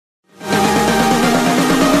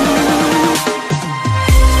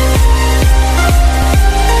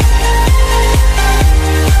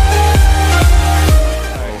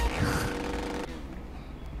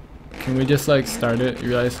Can we just like start it? You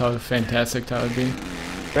realize how fantastic that would be?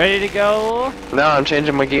 Ready to go? No, I'm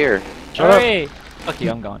changing my gear. Hurry! Fuck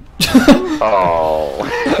you, I'm gone. Oh.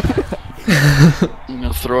 I'm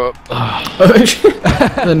gonna throw up.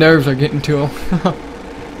 The nerves are getting to him.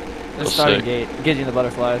 The starting gate. Gives you the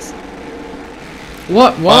butterflies.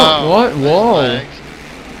 What? Wow, What? Whoa! lag.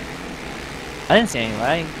 I didn't see any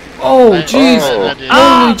lag. Oh, I- jeez! oh, I did. Holy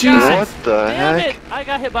Oh, Jesus! God. What the Damn heck? it! I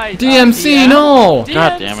got hit by DMC, DM. no!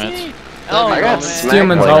 God damn it. Oh, I got man. smacked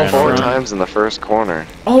Steelman's like out 4 front. times in the first corner.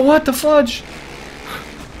 Oh, what the fudge?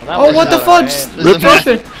 Well, that Oh, was what the alright. fudge? This is Fifth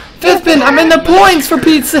pin! Fifth pin! I'm in the points for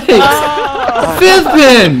Pete's sake! Oh. Fifth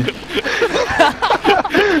pin!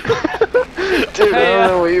 Dude, I don't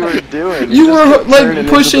know what you were doing. You just were, kept like, turning into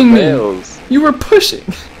pushing the me. bales. You were pushing.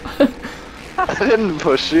 I didn't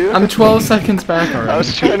push you. I'm 12 seconds back I already.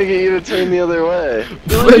 was trying to get you to turn the other way.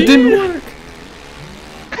 But it didn't work.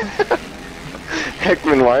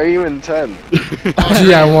 Heckman, why are you in 10?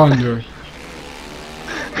 Gee, I wonder.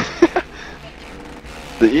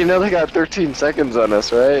 You know they got 13 seconds on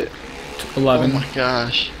us, right? Oh 11. my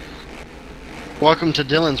gosh. Welcome to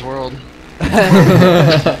Dylan's world.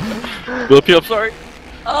 Flip you up, sorry.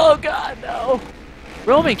 Oh god, no.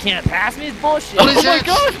 Roman can't pass me, it's bullshit. What is Oh my that?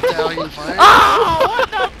 god! Stallion fire? Oh, what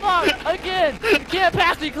the fuck? Again! You can't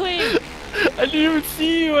pass me clean! I didn't even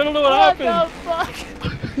see you. I don't know what happened. What the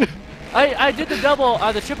fuck? I did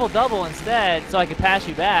the triple double instead, so I could pass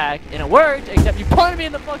you back, and it worked. Except you punted me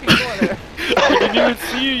in the fucking corner. I didn't even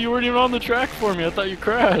see you. You weren't even on the track for me. I thought you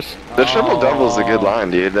crashed. The triple double's a good line,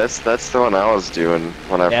 dude. That's the one I was doing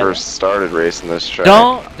when I Yeah. first started racing this track.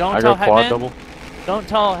 Don't I tell go quad Heckman. double. Don't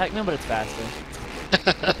tell Heckman, but it's faster.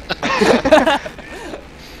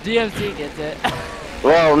 DMC gets it.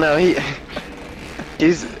 Well, no,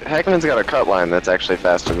 Heckman's got a cut line that's actually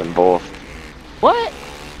faster than both. What?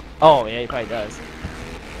 Oh yeah, he probably does.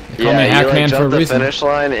 They call me you Hackman like for a jump the reason. finish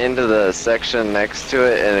line into the section next to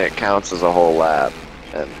it, and it counts as a whole lap.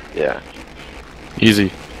 And yeah,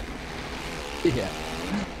 Easy. Yeah.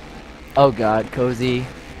 Oh god, cozy.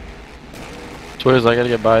 Twiz, I gotta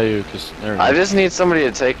get by you because I just need somebody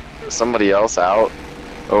to take somebody else out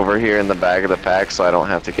over here in the back of the pack, so I don't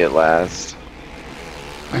have to get last.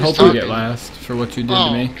 I Who's hope you get talking? last for what you did Oh,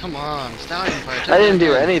 to me. come on. Stallion fire. I didn't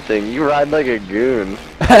do anything. You ride like a goon.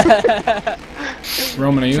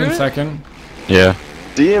 Roman, are you in True. second? Yeah,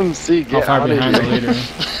 DMC, How get far out behind of the here. leader?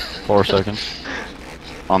 4 seconds.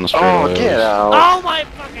 On the Oh, straightaway. get out. Oh my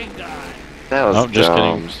fucking god. That was Oh, just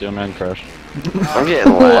dumb. kidding. Steelman crashed. I'm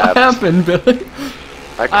getting What lapped. happened, Billy?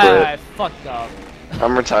 I quit. I fucked up.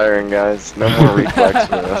 I'm retiring, guys. No more reflex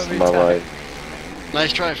for the rest of my Retire. life.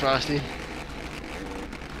 Nice try, Frosty.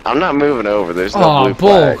 I'm not moving over. There's no Oh, blue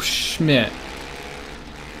flag. bullshit.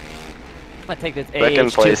 I'm gonna take this Second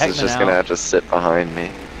AH2 place is Heckman just out. gonna have to sit behind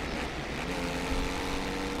me.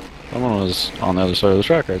 Someone was on the other side of the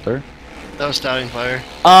track right there. That was Stallion fire.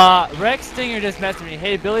 Rex Stinger just messaged me.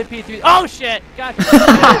 Hey, Billy P3. Oh shit! God. I'm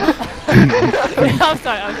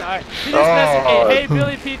sorry. He just messaged me. Hey,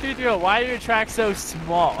 Billy P330. Why are your tracks so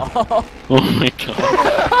small? Oh my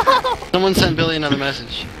god. Someone sent Billy another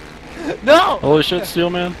message. No! Holy shit,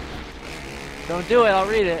 Steelman. Don't do it. I'll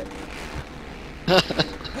read it.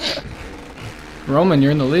 Roman,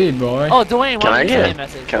 you're in the lead, boy. Oh, Dwayne, Can why I did you send me a get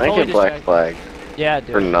message? can I Totally get black distracted. flag Yeah,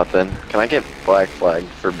 do for it. nothing? Can I get black flag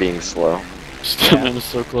for being slow? Steelman is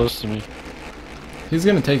so close to me. He's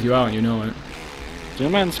gonna take you out, and you know it.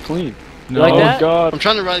 Steelman's clean. No. like Oh that? god. I'm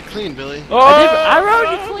trying to ride clean, Billy. I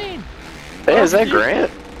rode you clean. Hey, is that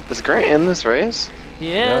Grant? Is Grant in this race?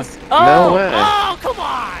 He is. No Oh, way. oh, come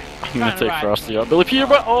on! I'm gonna take Frosty out. Billy Peter,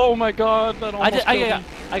 but oh my god, that almost killed me.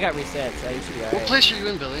 I got reset, so you should be What alright. place are you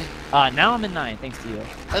in, Billy? Now I'm in 9, thanks to you.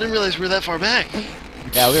 I didn't realize we were that far back.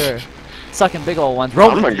 Yeah, we were sucking big old ones. I'm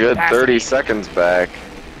Roman, a good pass 30 me. seconds back.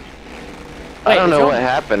 I Wait, don't is know what Roman-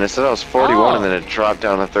 happened. It said I was 41 and Oh. then it dropped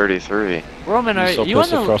down to 33. Roman, are I'm so you on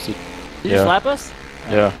pissed at the? Frosty. Did you Yeah. slap us?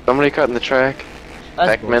 Yeah. Somebody cutting the track.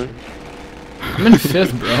 That's Heckman. bullshit. I'm in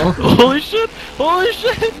fifth, bro. Holy shit! Holy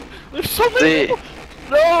shit! There's so many See, people!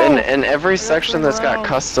 No! in every section that's got around.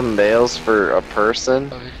 custom bales for a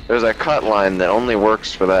person, Okay. there's a cut line that only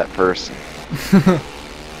works for that person.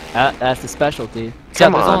 That's the specialty.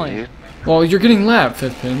 Come Except on, only. dude. Well, you're getting lapped,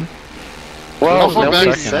 fifth pin. Well, Well,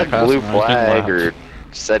 nobody second, said I passed blue him, I was getting flag lapped. or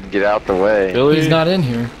said get out the way. Billy, He's not in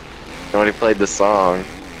here. Nobody played the song.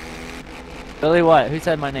 Billy, what? Who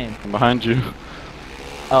said my name? I'm behind you.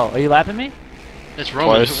 Oh, are you lapping me? It's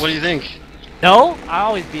Roman. Twice. What do you think? No, I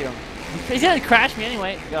always beat him. He's gonna crash me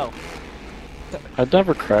anyway. Go. I'd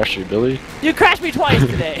never crash you, Billy. You crashed me twice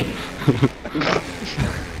today.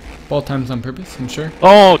 Ball times on purpose, I'm sure.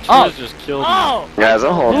 Oh, Twiz Oh. just killed me. Oh! Guys,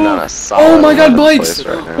 I'm holding down a solid. Oh my god, 11th bikes! place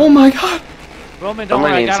right now. Oh my god! Roman, don't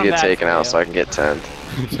worry, Somebody I needs got to him get back taken for out you. so I can get 10th.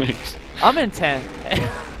 Thanks. I'm in 10th.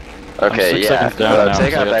 I'm Okay, 6 yeah. seconds down now.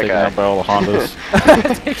 Take so I out got that taken out guy. by all the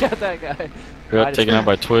Hondas. Take out that guy. We got taken out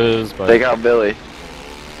by Twiz. By... Take out Billy.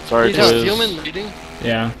 Sorry, He's Is Twiz. Steelman leading?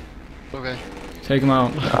 Yeah, Okay. take him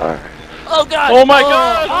out. Alright. Oh god! Oh my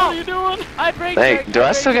god! What are you doing? I break. Hey, do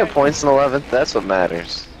I still get points in 11th? That's what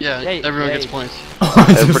matters. Yeah, Hey, everyone hey. gets points. Oh,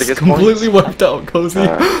 I Everybody just gets completely points? wiped out Cozy.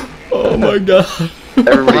 Alright. Oh my god.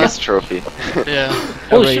 Everybody gets a trophy. Yeah.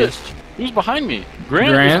 Holy Everybody shit! Who's behind me?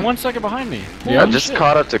 Grant Grant? is 1 second behind me. Yep. I just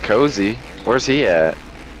caught up to Cozy. Where's he at?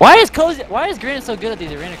 Why is Grant so good at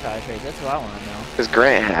these arena crash races? That's what I want to know. Because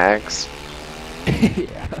Grant hacks.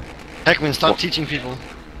 Yeah. Heckman, stop teaching people.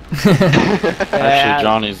 Actually,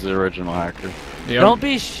 Johnny's the original hacker. Yep. Don't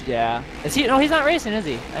be yeah. Is he? No, he's not racing, is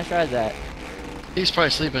he? I tried that. He's probably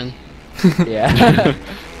sleeping. Yeah.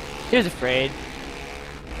 He was afraid.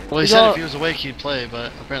 Well, he He's said all- if he was awake he'd play,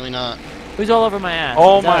 but apparently not. Who's all over my ass?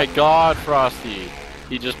 Oh Is my that- god, Frosty!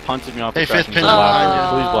 He just punted me off the Hey, track fifth and pin behind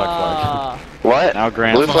left. you. Please black flag. Ah, What? Now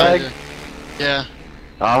Grant's Blue Behind flag? you. Yeah.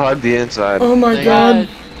 I'll hug the inside. Oh my Thank god.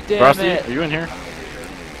 God damn Frosty, it. are you in here?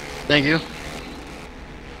 Thank you.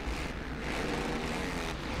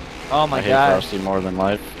 Oh my I hate god. Frosty more than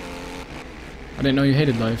life. I didn't know you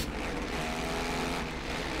hated life.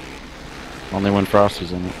 Only when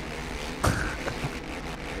Frosty's in it.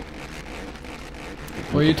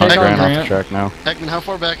 Will you Punt take on Grant off the Grant? track now. Heckman, how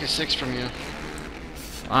far back is 6 from you?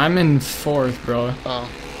 I'm in 4th, bro. Oh.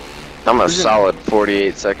 I'm a Who's it? solid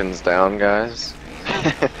 48 seconds down, guys.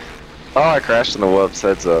 Oh, I crashed in the whoops.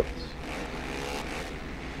 Heads up.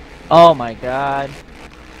 Oh my god.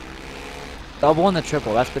 Double and the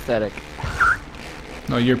triple. That's pathetic.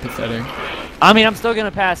 No, you're pathetic. I mean, I'm still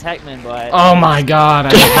gonna pass Heckman, but Oh my god,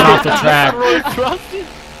 I got off the track.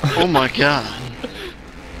 Oh my god.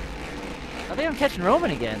 I think I'm catching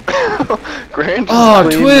Roman again. Grant just Oh,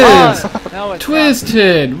 cleaned Twiz! up. Oh, no, it's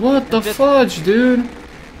Twisted! What the Just- fudge, dude?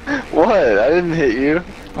 What? I didn't hit you.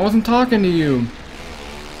 I wasn't talking to you.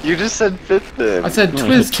 You just said fifth then. I said No,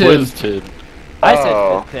 twisted. Twisted. I said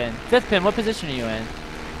Oh. fifth pin. Fifth pin. What position are you in?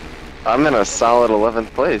 I'm in a solid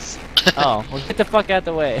 11th place. Oh, well, get the fuck out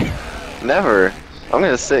the way. Never. I'm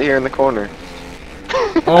gonna sit here in the corner.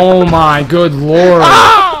 Oh my good lord.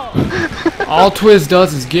 Oh! All Twiz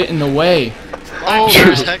does is get in the way. Oh,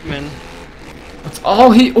 there's Heckman. That's all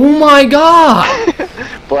he. Oh my god!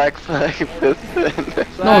 Black flag, fifth pin.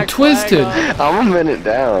 No, Black twisted. flag on. I'm a minute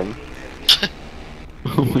down.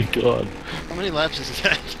 Oh my god. How many laps is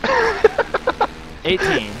that?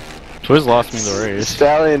 18. Twiz lost me the race.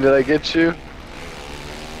 Stallion, did I get you?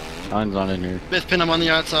 Mine's not in here. 5th pin, I'm on the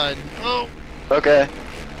outside. Oh! Okay.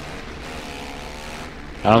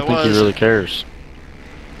 I don't I think he was. really cares.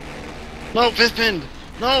 No, 5th pin!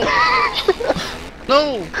 No!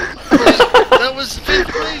 No! That was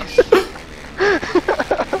 5th place! You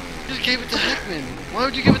just gave it to Heckman. Why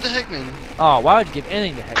would you give it to Heckman? Oh, why would you give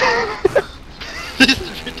anything to Heckman?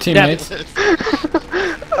 Teammates.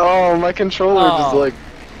 Oh, my controller just Oh. like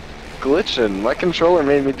glitching. My controller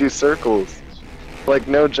made me do circles. Like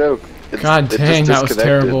no joke. God It just dang, that was disconnected.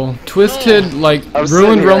 terrible. Twisted, like, I was sitting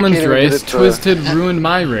ruined here, I Roman's can't even race. get it to- Twisted ruined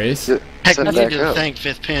my race. Sit Heckman, you back need to up. thank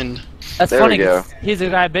 5th pin. That's There funny we go. 'cause he's the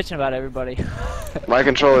guy bitching about everybody. My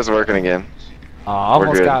controller's working again. Oh,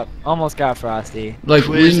 almost good. got Frosty. Like,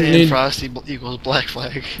 we Quiz and need. Frosty equals black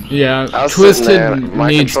flag. Yeah, I was sitting there, Twisted my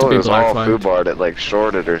needs to be controller's black all flagged. foobarred, it like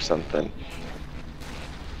shorted or something.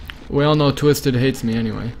 We all know Twisted hates me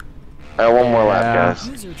anyway. I got one more lap,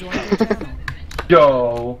 Yeah. guys.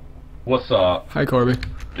 Yo, what's up? Hi, Corby.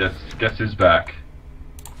 Guess who's back?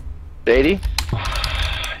 Shady?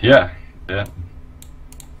 Yeah.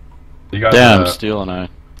 You guys. Damn, Steel and I.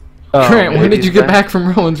 Grant, when maybe did you he's get back. back from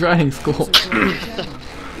Rowan's riding school?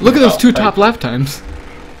 Look at those two top lap times.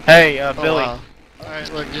 Hey, Oh, Billy. wow.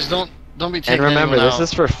 Alright, look, just don't be And taking remember, anyone this out.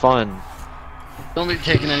 is for fun. Don't be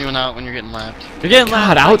taking anyone out when you're getting lapped. You're getting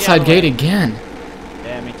God, lapped. outside gate again.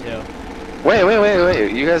 Yeah, me too.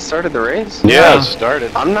 Wait. You guys started the race? Yeah, it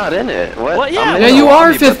started. I'm not in it. What? What? Yeah. I'm in Yeah, the you are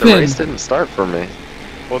lobby, fifth but the pin. race didn't start for me.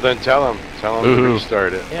 Well, then tell him. Tell him to Ooh.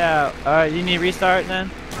 restart it. Yeah. Alright, you need to restart then?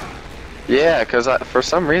 Yeah, because for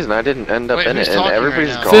some reason I didn't end up Wait, in who's it, and talking everybody's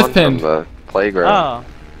right now? gone Fifth from pin. the playground.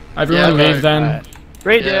 Oh. Everyone Yeah, wave right, then. Alright.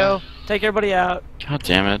 Redo. Yeah. Take everybody out. God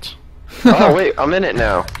damn it. Oh wait, I'm in it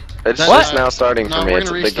now. It's That's just right. now starting No, for me. we're It's,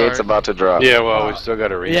 gonna the gate's restart. about to drop. Yeah, well, we still got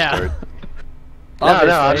to Yeah. restart. No,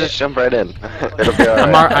 I'll Obviously. just jump right in. It'll be I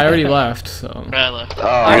alright. already left, so. Right left.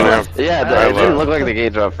 Oh, You're gonna have- yeah, I it didn't left. look like the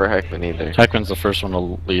gate dropped for Heckman either. Heckman's the first one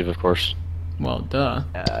to leave, of course. Well, duh.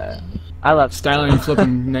 I love Styling and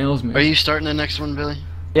flipping nails me. Are you starting the next one, Billy?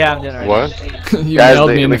 Yeah, I'm doing it. What? You Guys,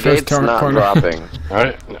 nailed me in the first gate's not corner. dropping.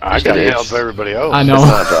 I got to help everybody else. I know. It's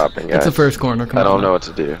not dropping, guys. It's the first corner. Come I on. don't know what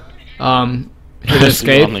to do. Hit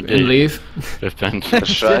escape on the and gate. leave. Fifth pen.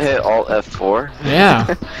 Should I hit Alt F4?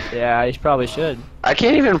 Yeah. Yeah, you probably should. I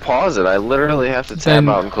can't even pause it. I literally have to tab Then-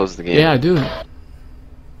 out and close the game. Yeah, do it.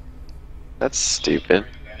 That's stupid.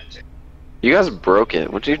 You guys broke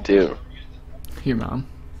it. What'd you do? Here, mom.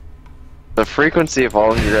 The frequency of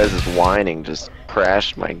all of you guys' whining just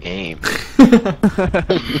crashed my game.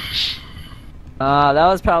 That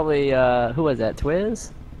was probably who was that?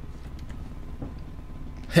 Twiz?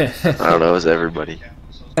 I don't know, it was everybody.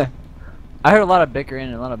 I heard a lot of bickering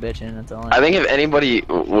and a lot of bitching. That's all. I think if anybody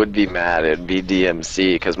would be mad, it'd be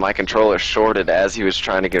DMC, because my controller shorted as he was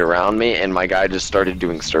trying to get around me, and my guy just started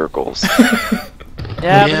doing circles.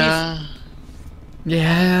 Yeah.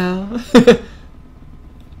 Yeah.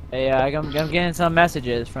 Hey, I'm getting some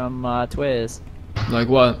messages from Twiz. Like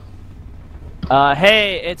what?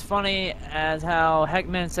 Hey, it's funny as how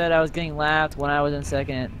Heckman said I was getting lapped when I was in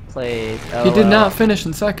second place. He did not finish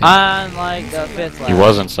in second. On like the fifth lap. He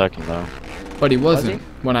wasn't second though. But he wasn't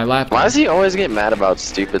when I lapped Why him. does he always get mad about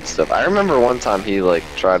stupid stuff? I remember one time he like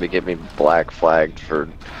tried to get me black flagged for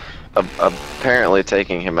apparently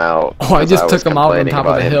taking him out. Oh, I 'cause just was took him out on complaining top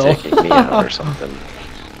of about the him hill. taking me out or something.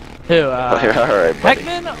 Who? Alright, buddy.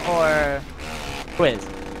 Heckman or Twiz?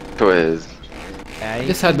 Twiz. Yeah, He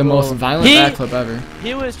just had the most violent backflip ever.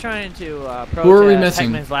 He was trying to Who are we protest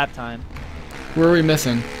missing? Heckman's lap time. Who are we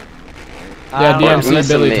missing? I Yeah, don't Well, know. DMC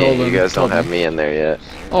missing Billy me. told him. You guys don't told have me. me in there yet.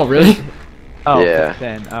 Oh, really? Oh, Yeah.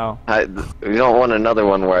 then, oh. We don't want another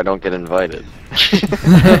one where I don't get invited. We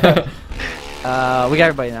got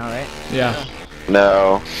everybody now, right? Yeah.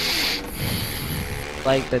 No.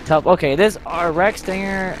 Like the top. Okay, this our Rex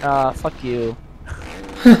Stinger. Fuck you.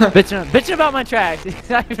 bitching about my tracks. He's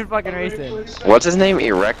not even fucking racing. What's his name?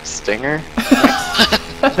 Erect Stinger?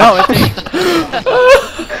 No, it's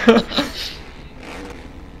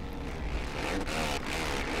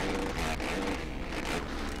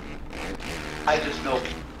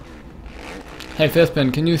Hey,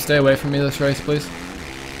 Fifthpin, can you stay away from me this race, please?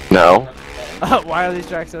 No. why are these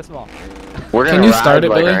tracks so small? We're Can gonna you ride start it,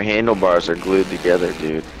 like Billy? our handlebars are glued together,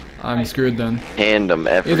 dude. I'm screwed then. Hand them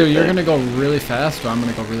everything. Either you're gonna go really fast or I'm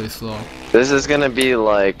gonna go really slow. This is gonna be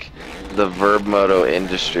like the Verb Moto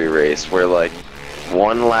industry race, where like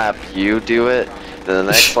one lap you do it, then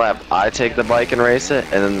the next lap I take the bike and race it,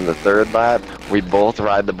 and then the third lap we both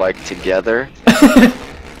ride the bike together.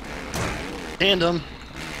 Tandem.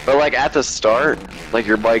 But like at the start, like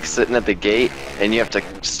your bike's sitting at the gate, and you have to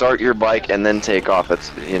start your bike and then take off.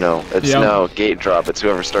 It's it's Yep. no gate drop. It's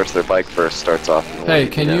whoever starts their bike first starts off. in the Hey,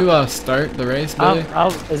 lead, can know? you start the race, Billy?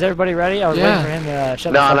 Is everybody ready? I was Yeah. waiting for him to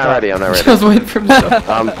shut No, the I'm fuck not up. ready. I'm not ready. Just wait for me.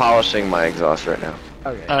 I'm polishing my exhaust right now.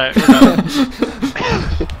 Okay. Alright, we're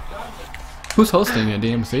done. Who's hosting it?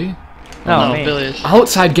 DMC? No, No, me. Billy is.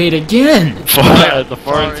 Outside gate again! The far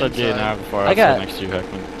Far inside gate inside. now before I I got- sit next to you,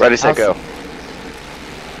 Heckman. Ready, set, go.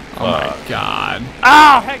 Oh my god.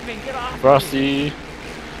 Oh, Heckman, get off! Frosty.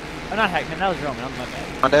 Oh, not Heckman. That was Roman. I'm my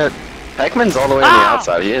bad. My dad. Heckman's all the way on the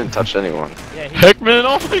outside. He didn't touch anyone. Yeah, he, Heckman,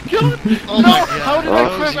 oh my god! Oh no, my God. how did Oh. I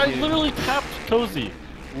crash? I literally tapped Cozy.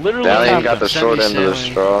 Literally Valiant tapped got the him. short end of the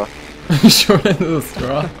Semi-sailing. straw. Short end of the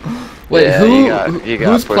straw. Wait, Yeah, he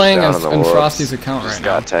got who's pushed playing down as on the in whoops. Frosty's account Just right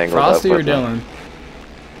got now? tangled Frosty up or with Dylan? him.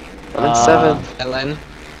 I'm in seventh.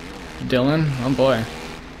 Dylan? Oh boy.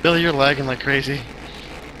 Billy, you're lagging like crazy.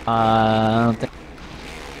 I don't think.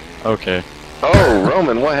 Okay. Oh,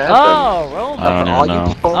 Roman, what happened? Oh, Roman. I don't even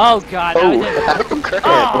know. Oh God. Oh, Now he's in. crap.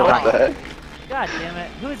 Oh. What the heck? God damn it.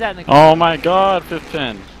 Who is that in the? Oh my god, fifth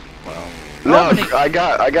pin. Wow. No, I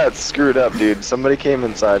got screwed up, dude. Somebody came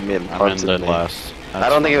inside me and I'm in punted dead me. last. I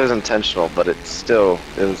don't think it was intentional, but it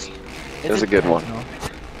was a good one.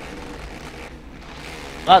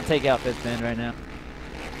 I'll take out fifth man right now.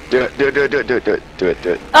 Do it.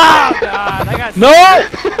 Oh God. I got. No!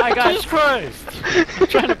 I got. Jesus Christ! I'm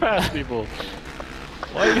trying to pass people.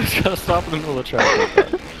 Why you guys gotta stop in the middle of the track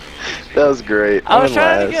like that? That was great. I was I'm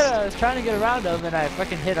trying in to last. get. I was trying to get around him, and I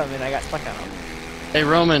fucking hit him, and I got stuck on him. Hey,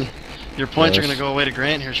 Roman, your points are Yes. gonna go away to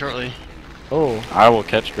Grant here shortly. Oh. I will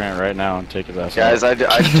catch Grant right now and take his ass Guys, out.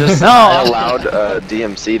 I just No. I allowed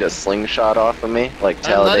DMC to slingshot off of me, like I'm not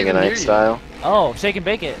Talladega even near Night you. style. Oh, shake and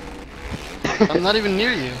bake it. I'm not even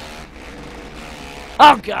near you.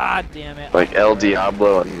 Oh God damn it. Like El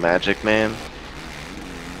Diablo and Magic Man.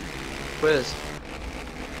 Quiz.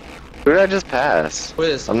 Who did I just pass?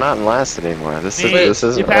 Quiz. I'm not in last anymore. This Me.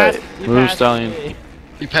 isn't You passed. right. You Move, passed Stallion. me.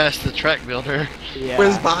 You passed the track builder. Yeah.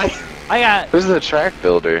 Quiz by. I got Who's the track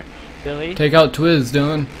builder? Billy. Take out Twiz,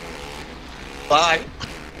 Dylan. Bye.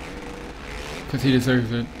 Because he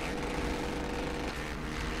deserves it.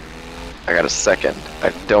 I got a second. I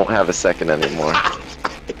don't have a second anymore.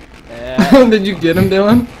 Yeah. Did you get him,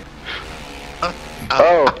 Dylan?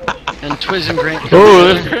 Oh, And Twiz and Grant. Oh,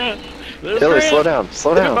 there's Grant. There's Billy, Grant. slow down,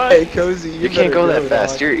 slow down. Hey, Cozy, You can't go that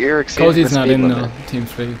fast. You're exceeding Cozy's the not speed in limit. the team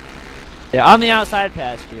speed. Yeah, on the outside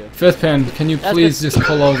past you. Fifth pin, can you That's please just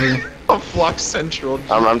pull over? Oh, Flux Central.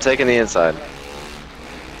 I'm taking the inside.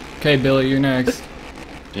 Okay, Billy, you're next.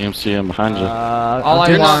 DMC, I'm behind you. All I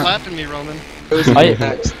You're not want. lapping me, Roman. Cozy, Are you-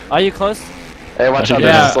 next. Are you close? Hey, watch out,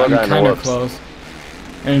 Yeah, there's a slow I'm guy in the kind of whoops. close.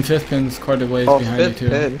 And fifth pin's quite a ways Oh, behind you fifth too.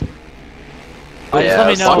 pin. Just Yeah, let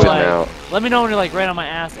me know, switching like, out. let me know when you're like right on my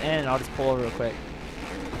ass end, and I'll just pull over real quick.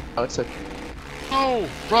 Oh, it's a... Oh,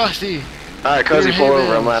 Frosty. Alright, Cozy, Your pull over,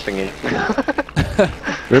 hands. I'm lapping you.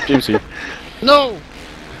 Rip DMC. No.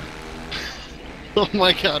 Oh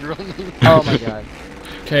my God, Roman. Oh my god.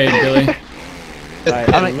 Okay, Billy.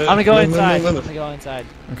 Alright, I'm gonna go inside. I'm gonna go inside.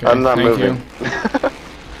 Okay, I'm not thank moving.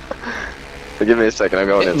 You. Give me a second, I'm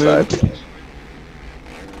going It inside. moved.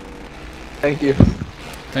 Thank you.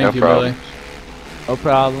 Thank No you, problem. Billy. No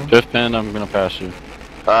problem. Fifth pin, I'm gonna pass you.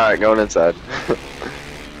 Alright, going inside.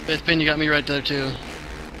 Fifth pin, you got me right there too.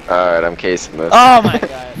 Alright, I'm casing this. Oh my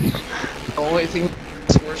god. The only thing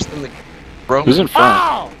that's worse than the... Who's in front?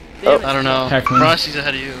 Oh! Damn it. I don't know. Heckman. Frosty's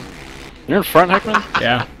ahead of you. You're in front, Heckman?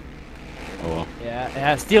 Yeah. Oh well.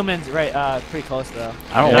 Yeah, Steelman's right, pretty close though.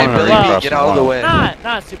 I don't Hey, want to Billy Well, B, recross get the out of the line. way.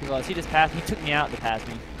 Not super close. He just passed. He took me out to pass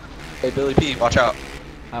me. Hey, Billy B, watch out.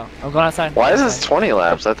 Oh, I'm going outside. Why is this 20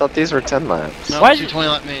 laps? I thought these were 10 laps. No, Why two is it- 20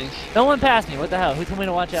 lap mains. No one passed me. What the hell? Who told me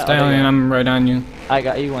to watch out? Oh, there you Stallion, go. I'm right on you. I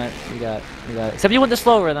got you. Went. You got it. Except you went the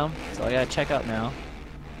slow rhythm, so I gotta check up now.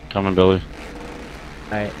 Coming, Billy.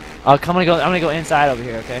 All right. I'm gonna go inside over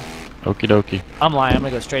here. Okay. Okie dokie. I'm lying. I'm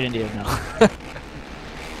gonna go straight into you now.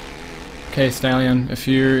 Okay, Stallion, if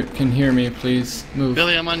you can hear me, please move.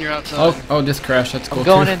 Billy, I'm on your outside. Oh, this crashed. That's cool. I'm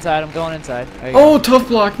going too. inside. I'm going inside. There you Oh, tough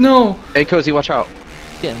block. No. Hey, Cozy, watch out. go.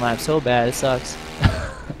 Getting lapped so bad. It sucks.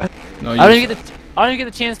 No, I don't even get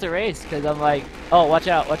the chance to race because I'm like, oh, watch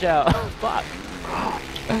out, watch out. Fuck.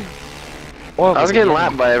 I was getting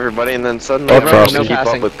lapped by everybody, and then suddenly Oh, I'm trying Frosty. to No keep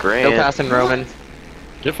passing. up with No Grant. passing, Roman.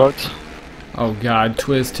 Get fucked. Oh God,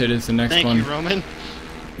 Twisted is the next Thank one. you, Roman.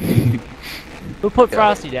 Who put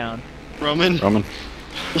Frosty down? Roman. Roman.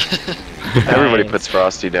 Everybody Nice. puts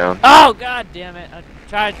Frosty down. Oh god damn it!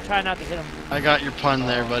 I try not to hit him. I got your pun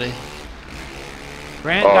there, buddy.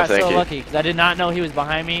 Grant Oh, got thank so you. lucky because I did not know he was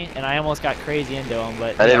behind me, and I almost got crazy into him.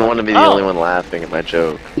 But I didn't want to be the Oh! only one laughing at my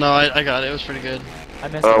joke. No, I got it. It was pretty good. I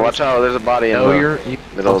missed. Oh, it. watch out, there's a body in No, the you're...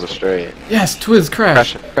 middle of the straight. Yes, Twiz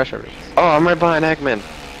crash. Crash over. Oh, I'm right behind Eggman.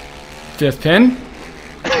 Fifth pin.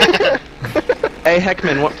 Hey,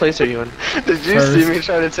 Heckman, what place are you in? Did you see me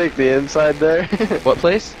try to take the inside there? What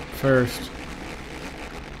place? First.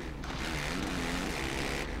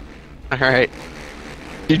 Alright.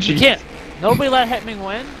 You can't. Nobody let Hetman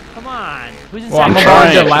win. Come on. Who's in Well, I'm second? about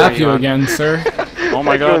to trying. lap you again, sir. Oh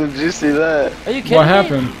my Eggman, god. did you see that? Are you kidding What me?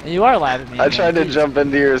 happened? You are laughing at me. I man. tried to Jeez. jump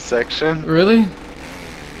into your section. Really?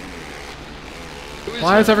 Who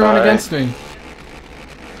Why is everyone Alright. against me?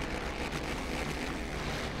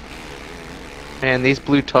 Man, these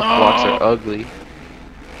blue tough blocks are ugly.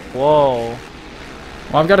 Whoa.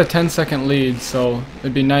 Well, I've got a 10-second lead, so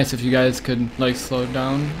it'd be nice if you guys could like slow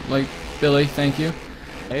down, like Billy. Thank you.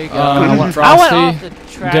 There you go. I I went went off the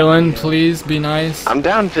track. Dylan, here. please be nice. I'm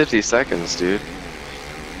down 50 seconds, dude.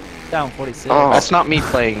 Down 46. Oh. That's not me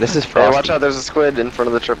playing, this is Hey, Frosty. watch out, there's a squid in front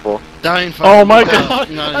of the triple. Dying Oh my No, god.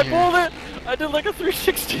 not I in here. pulled it. I did like a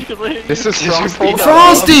 360 because I hit This you. is Did you Frosty. pull that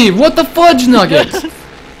Frosty, what the fudge nuggets?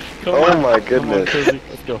 Come Oh on. my Come on, goodness. Cozy.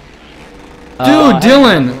 Let's go. Dude,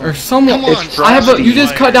 Dylan, or someone. Come on, I have a, Frosty. you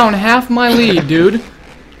just cut down half my lead, dude.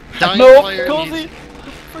 Dying No, fire Cozy. needs-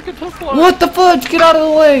 Freaking tough block. What the fudge? Get out of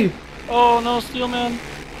the way, Oh no, Steel Man.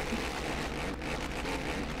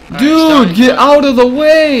 dude! Get out of the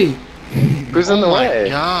way. Who's in the Oh my way?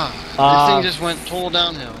 god. This Uh, thing just went total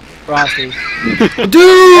downhill. Frosty.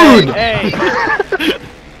 Dude! Hey.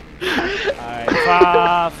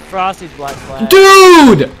 Alright, Frosty's black flag.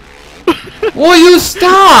 Dude! Will you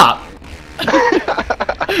stop?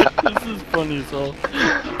 This is funny as hell.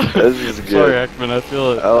 This is good. Sorry, Heckman. I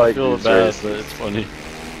feel it. I like feel these bad, races. but it's funny.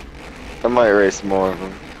 I might race more of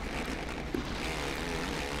them.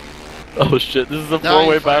 Oh shit! This is a Dying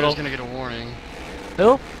four-way Fire's battle. gonna get a warning.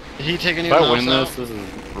 Who? Did he take If anyone I else win out? this, this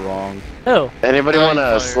is wrong. Who? Anybody Dying want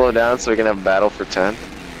to Fire. slow down so we can have battle for 10?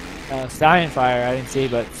 Stallion Fire, I didn't see,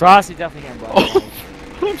 but Frosty definitely can't block.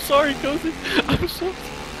 Oh, I'm sorry, Cozy. I'm so.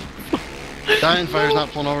 Dying Fire's not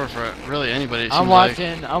pulling over for really anybody. It I'm seems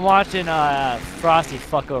like. watching Frosty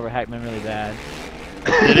fuck over Heckman really bad.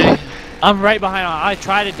 Did he? I'm right behind him. I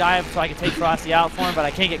try to dive so I can take Frosty out for him, but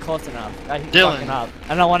I can't get close enough. He's Dylan. fucking up.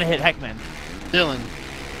 I don't want to hit Heckman. Dylan.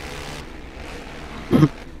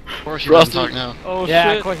 Of course you doesn't talk now. Oh Yeah,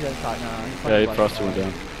 shit. of course he doesn't talk now. He's Yeah, fucking he Frosty went bugging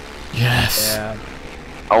down. Yes. out.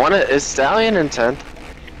 I want to. Is Stallion in 10th?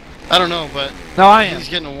 I don't know, but No, I am. he's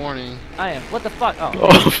getting a warning. I am. What the fuck? Oh.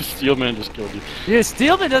 Oh, Steelman just killed you. Dude,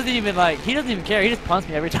 Steelman doesn't even like. He doesn't even care. He just punts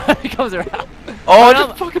me every time he comes around. Oh, I I'm-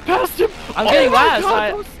 just fucking passed him. I'm Oh getting my last. God, So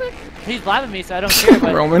that was sick. he's blabbing me, so I don't care.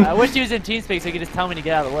 But Roman. I wish he was in TeamSpeak so he could just tell me to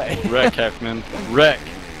get out of the way. Wreck, Heckman. Wreck.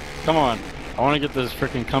 Come on. I want to get this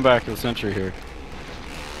freaking comeback of the century here.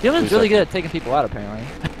 Steelman's really good at taking people out, apparently.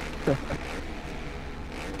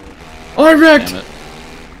 Oh, I wrecked! Damn it.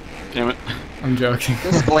 Damn it. I'm joking.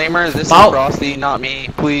 Disclaimer, this Foul. is Frosty, not me,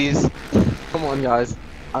 please. Come on, guys.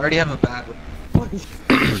 I already have a bad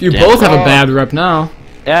You Damn. both have a bad rep now.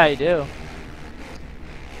 Yeah, you do.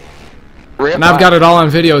 And I've got it all on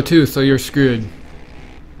video too, so you're screwed.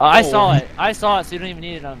 I saw it. I saw it, so you don't even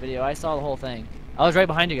need it on video. I saw the whole thing. I was right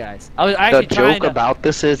behind you guys. I was The actually trying joke to. about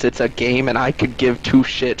this is it's a game and I could give two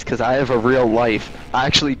shits because I have a real life. I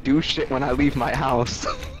actually do shit when I leave my house.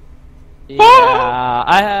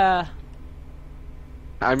 Yeah,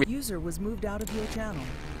 I mean, User was moved out of your channel.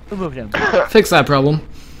 who moved him? Fix that problem.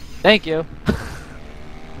 Thank you.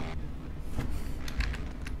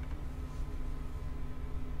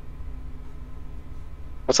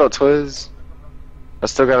 What's up, Twiz? I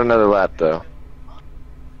still got another lap though.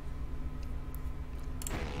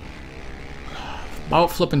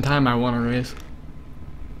 About flipping time I want to race.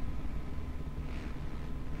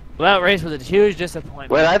 Well, that race was a huge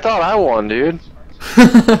disappointment. Wait, I thought I won, dude.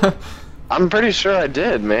 I'm pretty sure I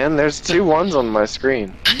did, man. There's 2 1s on my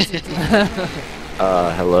screen.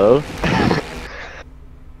 Hello?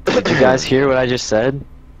 Did you guys hear what I just said?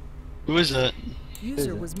 Who is that?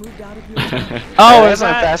 User was moved out of your channel. Oh, That's is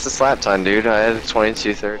my that? fastest lap time, dude. I had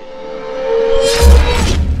 22:30.